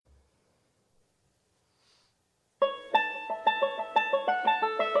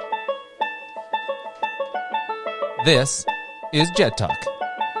This is JetTalk,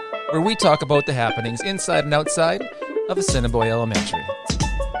 where we talk about the happenings inside and outside of Assiniboia Elementary.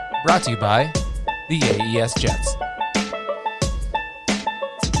 Brought to you by the AES Jets.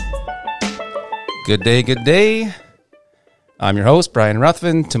 Good day, good day. I'm your host, Brian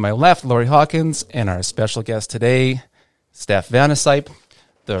Ruthven. To my left, Lori Hawkins, and our special guest today, Steph Vandesype,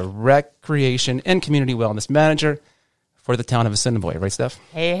 the Recreation and Community Wellness Manager for the Town of Assiniboia. Right, Steph?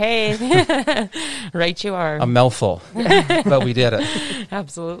 Hey. Right you are. A mouthful, but we did it.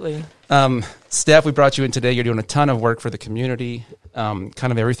 Absolutely. Steph, we brought you in today. You're doing a ton of work for the community. Kind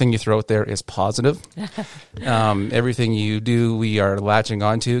of everything you throw out there is positive. Everything you do, we are latching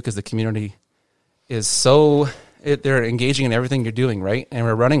onto because the community is they're engaging in everything you're doing, right? And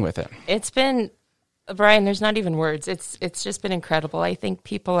we're running with it. It's been, Brian, there's not even words. It's just been incredible. I think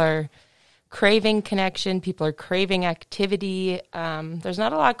people are craving connection. People are craving activity. There's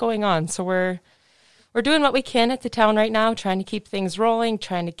not a lot going on. So we're doing what we can at the town right now, trying to keep things rolling,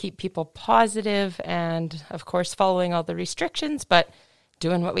 trying to keep people positive, and, of course, following all the restrictions, but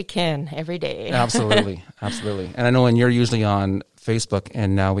doing what we can every day. Absolutely. And I know when you're usually on Facebook,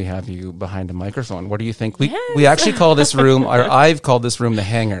 and now we have you behind a microphone. What do you think? We actually call this room, or I've called this room the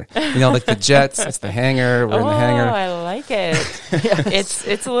hangar. You know, like the Jets, it's the hangar. We're in the hangar. Oh, I like it. Yes.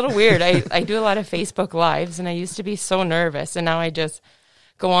 It's a little weird. I do a lot of Facebook Lives, and I used to be so nervous, and now I just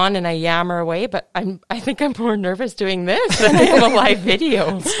go on and I yammer away, but I think I'm more nervous doing this than I am a live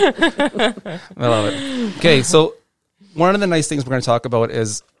video. I love it. Okay, so one of the nice things we're going to talk about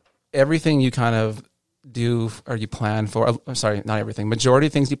is everything you kind of do or you plan for. Sorry, not everything. Majority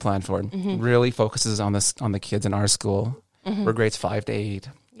of things you plan for really focuses on the kids in our school. We're grades 5 to 8.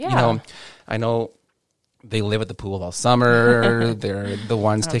 Yeah. You know, I know they live at the pool all summer. They're the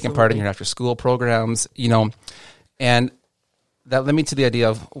ones taking part in your after school programs, you know, and that led me to the idea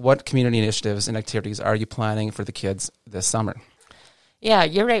of what community initiatives and activities are you planning for the kids this summer? Yeah,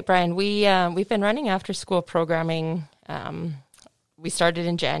 you're right, Brian. We've been running after school programming. We started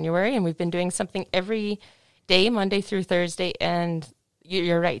in January, and we've been doing something every day, Monday through Thursday. And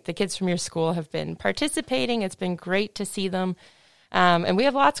you're right, the kids from your school have been participating. It's been great to see them. And we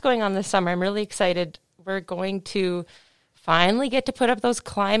have lots going on this summer. I'm really excited. We're going to finally get to put up those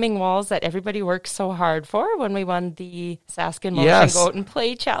climbing walls that everybody worked so hard for when we won the Saskin Motion Goat and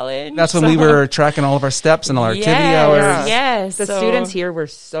Play Challenge. That's when we were tracking all of our steps and all our activity hours. Yes. The students here were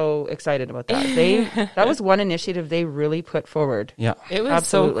so excited about that. That was one initiative they really put forward. Yeah. It was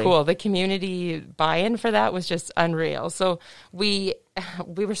so cool. The community buy-in for that was just unreal. So we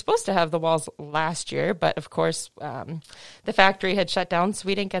were supposed to have the walls last year, but of course the factory had shut down, so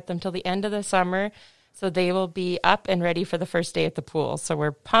we didn't get them till the end of the summer. So they will be up and ready for the first day at the pool. So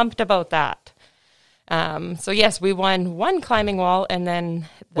we're pumped about that. So yes, we won one climbing wall, and then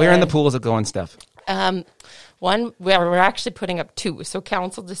where in the pool is it going, Steph? We're actually putting up 2. So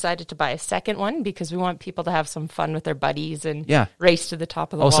council decided to buy a second one because we want people to have some fun with their buddies and race to the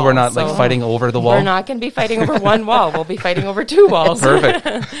top of the wall. So we're not like fighting over the wall? We're not going to be fighting over one wall. We'll be fighting over 2 walls.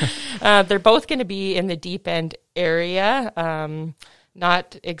 Perfect. They're both going to be in the deep end area.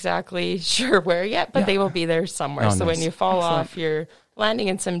 Not exactly sure where yet, but they will be there somewhere. So when you fall off, you're landing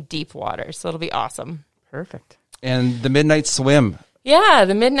in some deep water. So it'll be awesome. Perfect. And the midnight swim. Yeah,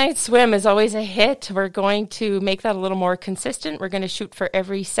 the midnight swim is always a hit. We're going to make that a little more consistent. We're going to shoot for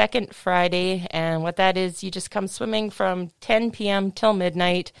every second Friday. And what that is, you just come swimming from 10 p.m. till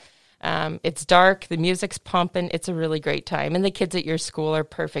midnight. It's dark. The music's pumping. It's a really great time. And the kids at your school are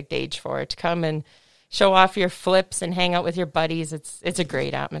perfect age for it. Come and show off your flips and hang out with your buddies. It's a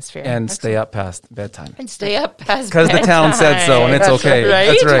great atmosphere. And stay up past bedtime. And stay up past bedtime. Because the town said so, and it's okay. Right?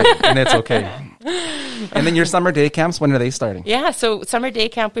 That's right, and it's okay. And then your summer day camps, when are they starting? Yeah, so summer day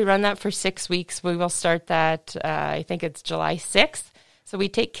camp, we run that for 6 weeks. We will start that, I think it's July 6th. So we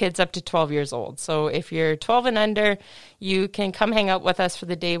take kids up to 12 years old. So if you're 12 and under, you can come hang out with us for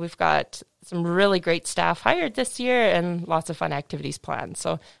the day. We've got some really great staff hired this year and lots of fun activities planned.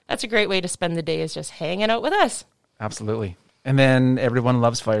 So that's a great way to spend the day, is just hanging out with us. Absolutely. And then everyone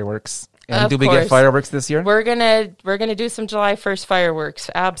loves fireworks. And do we course. get fireworks this year? We're gonna do some July 1st fireworks.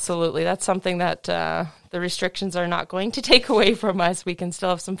 Absolutely. That's something that the restrictions are not going to take away from us. We can still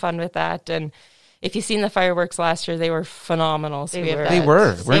have some fun with that. And if you've seen the fireworks last year, they were phenomenal. So They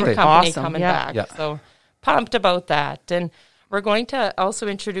were. Same Weren't they? company Awesome. coming back. Yeah. So pumped about that. And we're going to also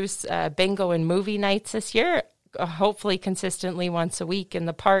introduce bingo and movie nights this year, hopefully consistently once a week in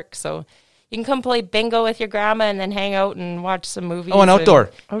the park. So you can come play bingo with your grandma and then hang out and watch some movies. Oh, and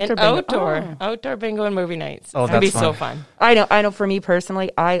outdoor. Outdoor bingo and movie nights. Oh, It's going to be that's so fun. I know for me personally,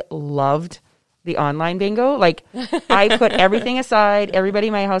 I loved the online bingo. Like I put everything aside. Everybody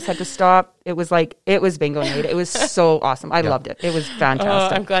in my house had to stop. It was bingo night. It was so awesome. I loved it. It was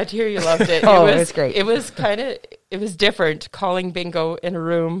fantastic. I'm glad to hear you loved it. It was great. It was different calling bingo in a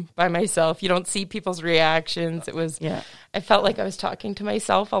room by myself. You don't see people's reactions. I felt like I was talking to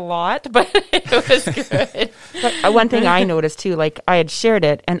myself a lot, but it was good. But one thing I noticed too, like I had shared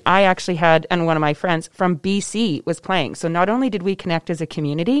it, and I actually had, and one of my friends from BC was playing. So not only did we connect as a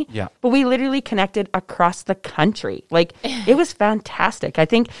community, but we literally connected across the country. Like it was fantastic. I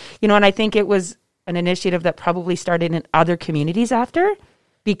think, and I think it was an initiative that probably started in other communities after,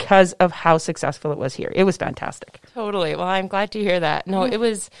 because of how successful it was here. It was fantastic. Totally. Well, I'm glad to hear that. No,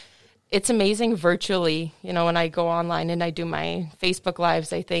 it's amazing virtually. When I go online and I do my Facebook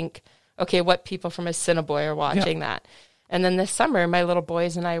Lives, I think, okay, what people from Assiniboia are watching that? And then this summer, my little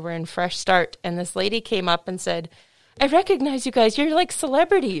boys and I were in Fresh Start, and this lady came up and said, I recognize you guys. You're like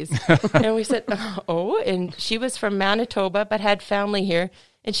celebrities. And we said, oh, and she was from Manitoba but had family here.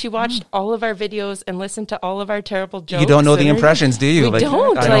 And she watched all of our videos and listened to all of our terrible jokes. You don't know the impressions, do you? We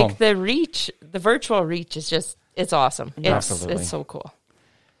don't. Like the reach, the virtual reach is just, it's awesome. Absolutely. It's so cool.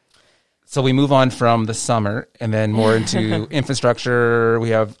 So we move on from the summer and then more into infrastructure.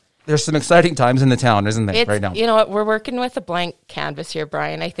 There's some exciting times in the town, isn't there, right now? You know what? We're working with a blank canvas here,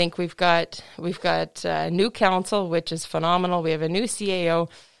 Brian. I think we've got a new council, which is phenomenal. We have a new CAO.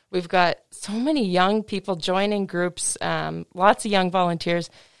 We've got so many young people joining groups, lots of young volunteers.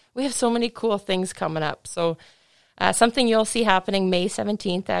 We have so many cool things coming up. So something you'll see happening May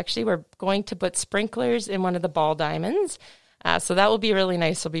 17th, actually, we're going to put sprinklers in one of the ball diamonds. So that will be really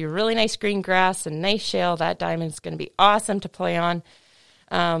nice. It'll be really nice green grass and nice shale. That diamond is going to be awesome to play on.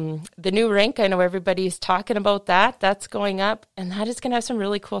 The new rink, I know everybody's talking about that. That's going up, and that is going to have some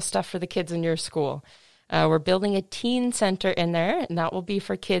really cool stuff for the kids in your school. We're building a teen center in there, and that will be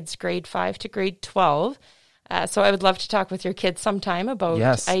for kids grade 5 to grade 12. So I would love to talk with your kids sometime about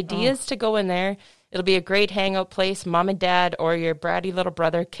ideas to go in there. It'll be a great hangout place. Mom and dad or your bratty little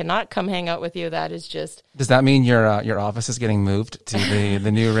brother cannot come hang out with you. That is just... Does that mean your office is getting moved to the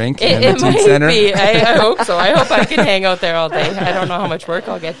new rink and the teen center? Be. I hope so. I hope I can hang out there all day. I don't know how much work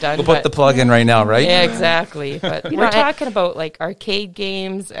I'll get done. We'll put the plug in right now, right? Yeah, exactly. But we're talking about like arcade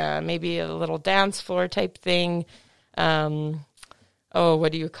games, maybe a little dance floor type thing.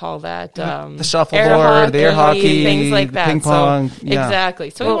 What do you call that? The shuffleboard, the air hockey, things like that. Ping pong. So, exactly.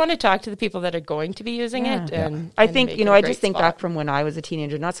 So we want to talk to the people that are going to be using it. And I think, I just think back from when I was a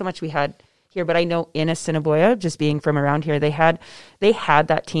teenager, not so much we had here, but I know in Assiniboia, just being from around here, they had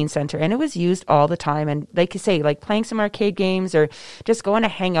that teen center, and it was used all the time. And they could say, like, playing some arcade games or just going to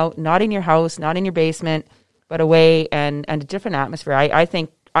hang out, not in your house, not in your basement, but away and a different atmosphere.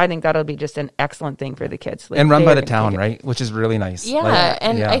 I think that'll be just an excellent thing for the kids. And run by the town, right? Which is really nice. Yeah,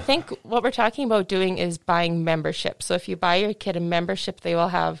 I think what we're talking about doing is buying membership. So if you buy your kid a membership, they will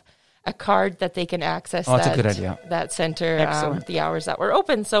have a card that they can access that's a good idea. That center the hours that we're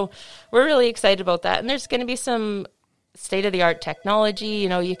open. So we're really excited about that. And there's going to be some state-of-the-art technology.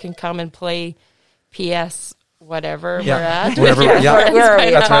 You can come and play PS whatever we're at. Wherever, where are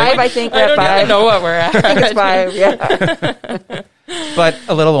we? At 5, I think. I don't even know what we're at. I think it's 5, yeah. But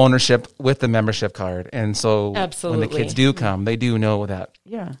a little ownership with the membership card. And so Absolutely. when the kids do come, they do know that.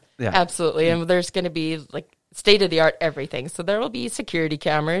 Yeah. Absolutely. And there's going to be like state-of-the-art everything. So there will be security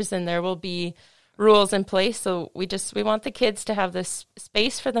cameras and there will be rules in place. So we want the kids to have this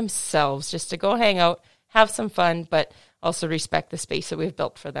space for themselves, just to go hang out, have some fun, but also respect the space that we've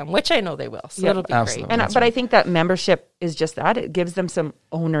built for them, which I know they will. So it'll be great. But I think that membership is just that. It gives them some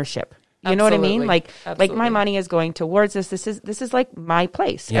ownership. You know what I mean? Like my money is going towards this. This is like my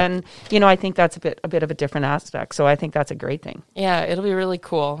place. Yeah. And, I think that's a bit of a different aspect. So I think that's a great thing. Yeah, it'll be really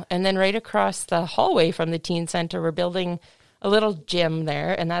cool. And then right across the hallway from the teen center, we're building a little gym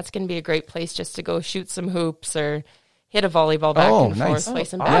there. And that's going to be a great place just to go shoot some hoops or hit a volleyball back and forth, play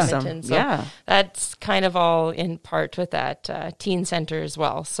some badminton. So that's kind of all in part with that teen center as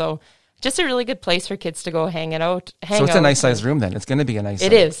well. So just a really good place for kids to go hang out. So it's a nice size room then. It's going to be a nice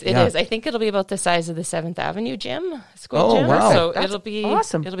It is. I think it'll be about the size of the 7th Avenue school gym. Wow. So That's it'll be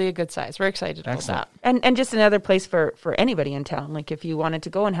awesome. It'll be a good size. We're excited about that. And just another place for anybody in town. Like if you wanted to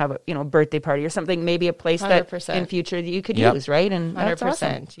go and have a birthday party or something, maybe a place 100%. that in future that you could use, right? And 100%. That's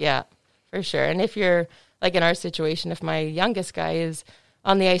awesome. Yeah, for sure. And if you're like in our situation, if my youngest guy is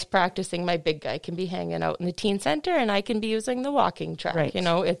on the ice practicing, my big guy can be hanging out in the teen center and I can be using the walking track. Right.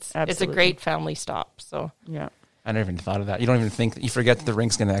 It's a great family stop. So yeah. I never even thought of that. You don't even think, you forget that the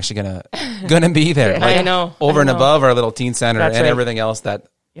rink's gonna be there. I know. Over and above our little teen center and everything else that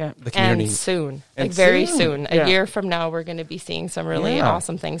the community. And soon, And very soon. soon. A year from now, we're going to be seeing some really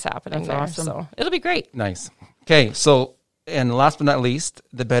awesome things happening there. Awesome. So it'll be great. Nice. Okay, so, and last but not least,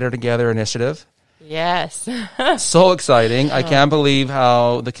 the Better Together initiative. Yes. So exciting. I can't believe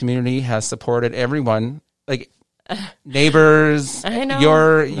how the community has supported everyone. Like, neighbors. I know.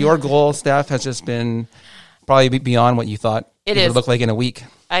 Your goal, Steph, has just been probably beyond what you thought it would look like in a week.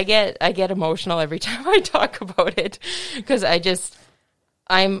 I get emotional every time I talk about it because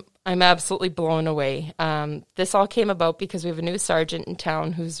I'm absolutely blown away. This all came about because we have a new sergeant in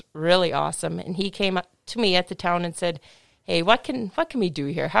town who's really awesome, and he came up to me at the town and said, "Hey, what can we do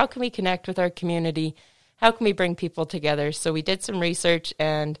here? How can we connect with our community? How can we bring people together?" So we did some research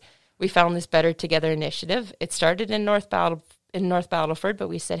and we found this Better Together initiative. It started in North Battleford, but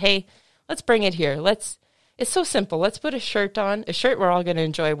we said, "Hey, let's bring it here. It's so simple. Let's put a shirt on, a shirt we're all going to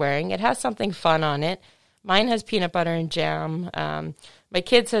enjoy wearing. It has something fun on it. Mine has peanut butter and jam. My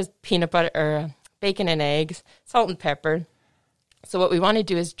kids has peanut butter or bacon and eggs, salt and pepper. So what we want to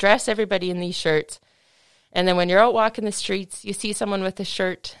do is dress everybody in these shirts. And then when you're out walking the streets, you see someone with a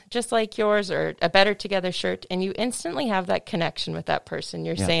shirt just like yours or a Better Together shirt, and you instantly have that connection with that person.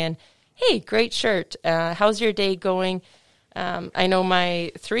 You're saying, hey, great shirt. How's your day going? I know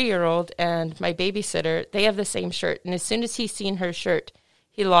my 3-year-old and my babysitter, they have the same shirt. And as soon as he seen her shirt,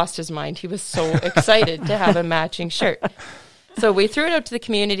 he lost his mind. He was so excited to have a matching shirt. So we threw it out to the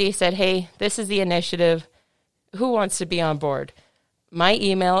community, said, hey, this is the initiative. Who wants to be on board? My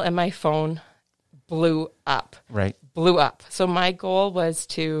email and my phone blew up. Right. Blew up. So my goal was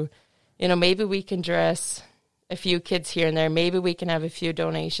to, maybe we can dress a few kids here and there. Maybe we can have a few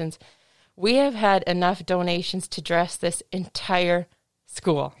donations. We have had enough donations to dress this entire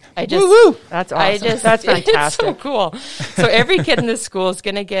school. Woo-woo! That's awesome. That's fantastic. It's so cool. So every kid in this school is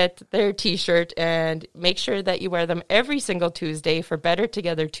going to get their T-shirt, and make sure that you wear them every single Tuesday for Better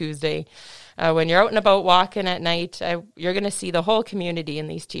Together Tuesday. When you're out and about walking at night, you're going to see the whole community in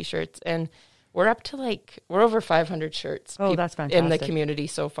these T-shirts, and we're up to we're over 500 shirts. Oh, that's fantastic. In the community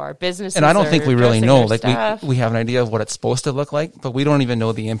so far. Businesses, and I don't think we really know. Like we have an idea of what it's supposed to look like, but we don't even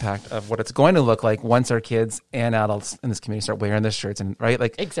know the impact of what it's going to look like once our kids and adults in this community start wearing this shirts. And right,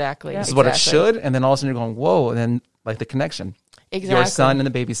 like exactly, this is what it should. And then all of a sudden you're going, whoa! And then like the connection, exactly. Your son and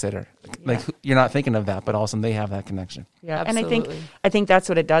the babysitter, you're not thinking of that, but all of a sudden they have that connection. Yeah, absolutely. And I think that's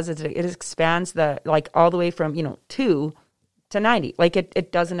what it does. Is it expands the all the way from 2 to 90. Like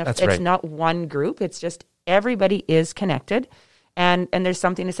it doesn't, it's not one group. It's just everybody is connected. And there's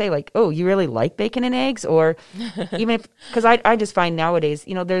something to say like, oh, you really like bacon and eggs? Or even because I just find nowadays,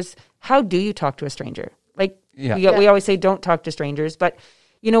 there's, how do you talk to a stranger? Like we always say, don't talk to strangers. But,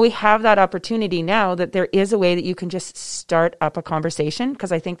 we have that opportunity now that there is a way that you can just start up a conversation.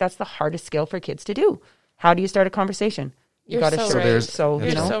 Because I think that's the hardest skill for kids to do. How do you start a conversation? You're so right. You're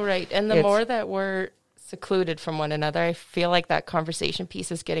so right. And the more that we're secluded from one another, I feel like that conversation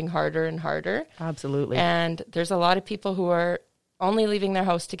piece is getting harder and harder. Absolutely. And there's a lot of people who are only leaving their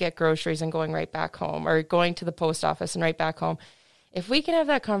house to get groceries and going right back home, or going to the post office and right back home. If we can have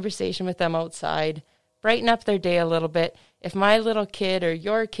that conversation with them outside, brighten up their day a little bit. If my little kid or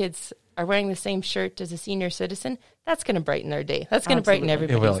your kids are wearing the same shirt as a senior citizen, that's going to brighten their day. That's going to brighten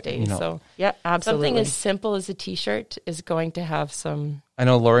everybody's day. So yeah, absolutely. Something as simple as a T-shirt is going to have some. I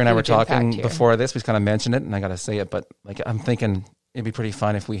know Lori and I were talking before this. We kind of mentioned it, and I got to say it, but I'm thinking it'd be pretty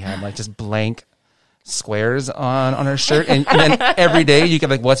fun if we had just blank squares on our shirt, and then every day you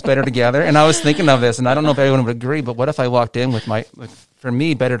could what's better together. And I was thinking of this, and I don't know if everyone would agree, but what if I walked in with for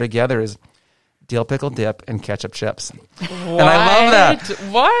me, better together is dill pickle dip and ketchup chips. What? And I love that.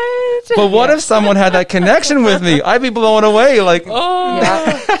 What? But what if someone had that connection with me? I'd be blown away.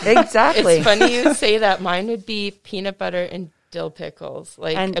 Exactly. It's funny you say that. Mine would be peanut butter and dill pickles,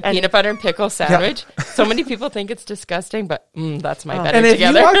 a peanut butter and pickle sandwich. Yeah. So many people think it's disgusting, but that's my better together. And if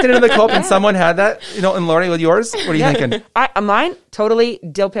you walked into the co-op and someone had that, and Lori, with yours, what are you thinking? Mine, totally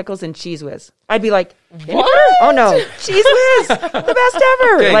dill pickles and cheese whiz. I'd be like, what? Oh no, cheese whiz, the best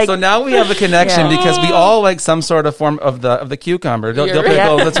ever. Okay, so now we have a connection because we all like some sort of form of the cucumber. Dill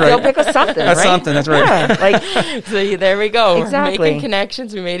pickle, that's right. Dill pickle something, that's something, that's right. Yeah, see, there we go. Exactly. We're making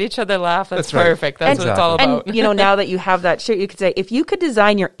connections. We made each other laugh. That's perfect. That's what it's all about. And now that you have that shirt, you could say, if you could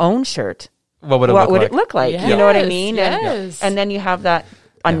design your own shirt, what would it look like? Yes, you know what I mean? Yes. And then you have that.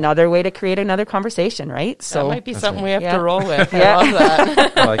 Another way to create another conversation, right? So that might be something we have to roll with. I love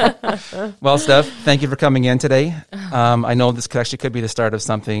that. I like it. Well, Steph, thank you for coming in today. I know this actually could be the start of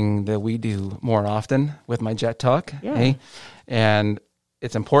something that we do more often with my JetTalk. Yeah. And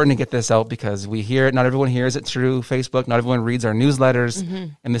it's important to get this out because we hear it. Not everyone hears it through Facebook. Not everyone reads our newsletters.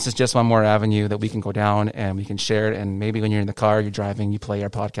 And this is just one more avenue that we can go down and we can share it. And maybe when you're in the car, you're driving, you play our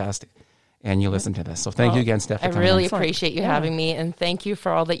podcast and you listen to this. So thank you again, Steph. I really appreciate you having me. And thank you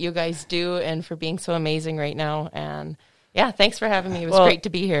for all that you guys do and for being so amazing right now. And yeah, thanks for having me. It was great to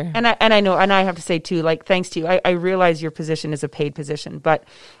be here. And I know, and I have to say too, like, thanks to you. I realize your position is a paid position, but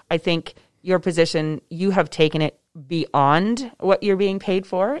I think your position, you have taken it beyond what you're being paid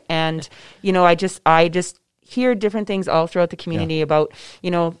for. And, you know, I just hear different things all throughout the community about,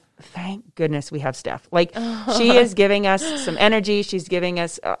 you know, thank goodness we have Steph. Like, she is giving us some energy. She's giving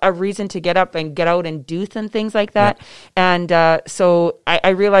us a reason to get up and get out and do some things like that. And so I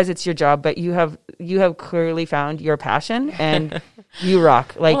realize it's your job, but you have clearly found your passion and you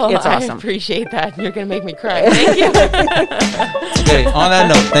rock. Like, it's awesome. I appreciate that. You're going to make me cry. Thank you. Okay, on that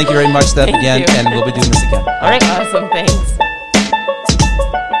note, thank you very much, Steph, again, and we'll be doing this again. All right. Awesome. Thanks.